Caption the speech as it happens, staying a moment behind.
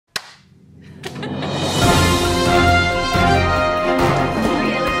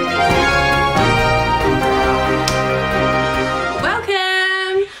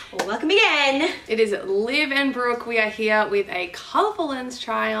are here with a colourful lens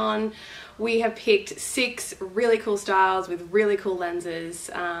try on. We have picked 6 really cool styles with really cool lenses.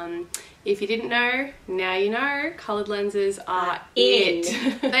 If you didn't know, now you know, coloured lenses are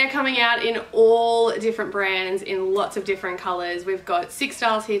it. They are coming out in all different brands in lots of different colours. We've got 6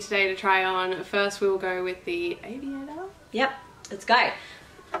 styles here today to try on. First we'll go with the Aviator. Yep, let's go.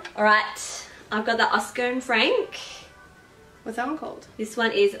 Alright, I've got the Oscar and Frank. What's that one called? This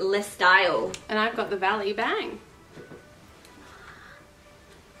one is Le Style. And I've got the Valley Bang.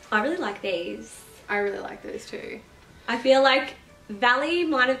 I really like these. I really like those too. I feel like Valley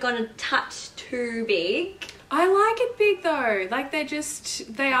might have gone a touch too big. I like it big though. Like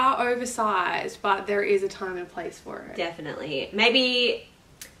they are oversized, but there is a time and place for it. Definitely. Maybe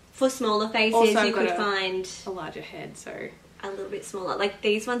for smaller faces Also you could find a larger head, so a little bit smaller. Like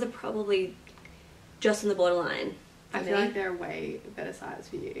these ones are probably just on the borderline. I feel like they're a way better size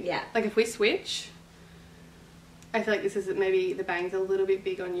for you. Yeah. Like if we switch, I feel like this is maybe the bang's a little bit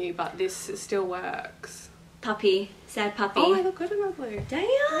big on you, but this still works. Puppy. Sad puppy. Oh, I look good in my blue.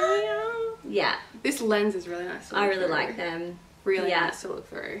 Damn. Yeah. This lens is really nice to look I really through. like them. Really nice to look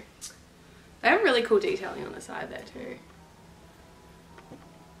through. They have really cool detailing on the side there too,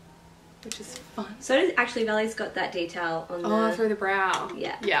 which is fun. So does actually Valley's got that detail on the... through the brow.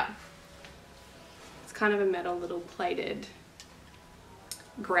 Yeah. Yeah. It's kind of a metal little plated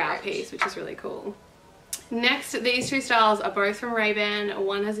brow piece, which is really cool. Next, these 2 styles are both from Ray-Ban.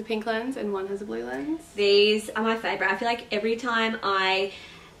 One has a pink lens and one has a blue lens. These are my favourite. I feel like every time I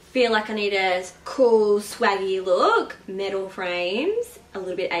feel like I need a cool, swaggy look, metal frames, a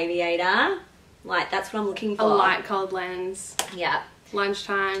little bit Aviator, like that's what I'm looking for. A light coloured lens. Yeah.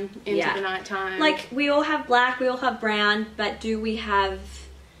 Lunchtime, into the night time. Like we all have black, we all have brown, but do we have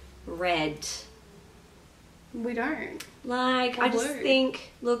red? We don't. Like, I just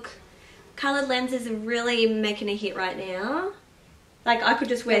think, look, coloured lenses are really making a hit right now. Like, I could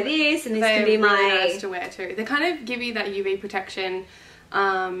just wear this and this can be my... They're really nice to wear too. They kind of give you that UV protection,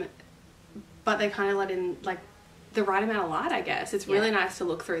 but they kind of let in, like, the right amount of light, I guess. It's really nice to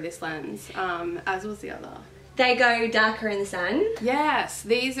look through this lens, as was the other. They go darker in the sun? Yes.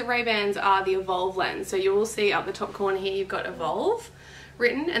 These Ray-Bans are the Evolve lens. So you will see up the top corner here, you've got Evolve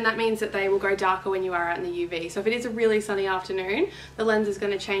written, and that means that they will go darker when you are out in the UV. So if it is a really sunny afternoon, the lens is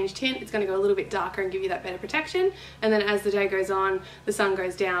going to change tint. It's going to go a little bit darker and give you that better protection. And then as the day goes on, the sun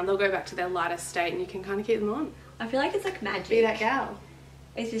goes down, they'll go back to their lightest state and you can kind of keep them on. I feel like it's like magic. Be that gal.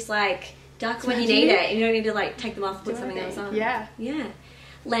 It's just like darker when you need it. You don't need to like take them off and put something else on. Yeah. Yeah.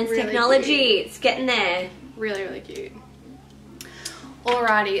 Lens really technology, cute. It's getting there. Really, really cute.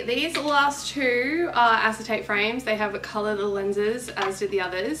 Alrighty, these last 2 are acetate frames. They have coloured lenses, as did the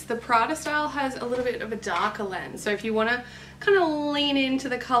others. The Prada style has a little bit of a darker lens. So if you want to kind of lean into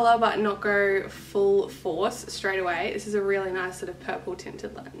the colour but not go full force straight away, this is a really nice sort of purple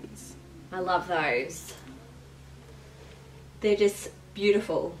tinted lens. I love those. They're just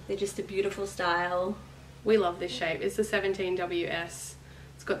beautiful. They're just a beautiful style. We love this shape. It's the 17WS.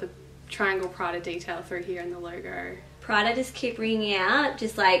 It's got the triangle Prada detail through here and the logo. Prada just keep bringing out,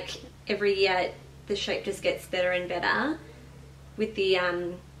 just like every year the shape just gets better and better with the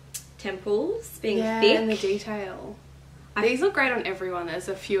temples being thick. And the detail. These look great on everyone. There's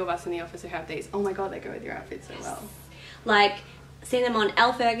a few of us in the office who have these. Oh my god, they go with your outfit so well. Like, seen them on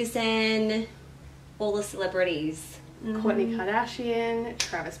Elle Ferguson, all the celebrities. Kourtney Kardashian,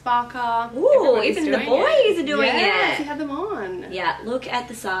 Travis Barker. Ooh, even the boys are doing it. Yes, you have them on. Yeah, look at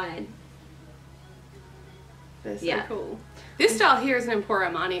the side. They're so cool. This style here is an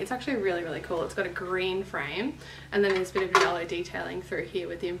Emporio Armani. It's actually really, really cool. It's got a green frame and then there's a bit of yellow detailing through here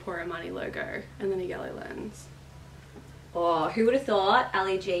with the Emporio Armani logo and then a yellow lens. Oh, who would have thought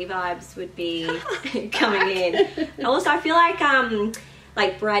Ali G vibes would be coming in? And also, I feel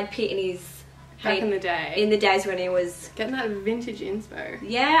like Brad Pitt in his... Back in the day. In the days when he was... Getting that vintage inspo.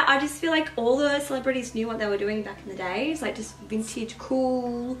 Yeah, I just feel like all the celebrities knew what they were doing back in the days. Like, just vintage,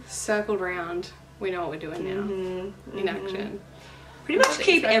 cool... Circled round. We know what we're doing now. In action. Pretty much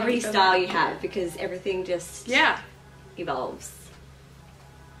keep every style you have because everything just... evolves.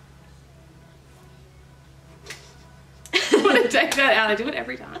 I want to take that out. I do it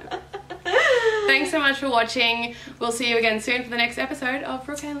every time. Thanks so much for watching. We'll see you again soon for the next episode of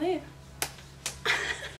Brooke and Liv.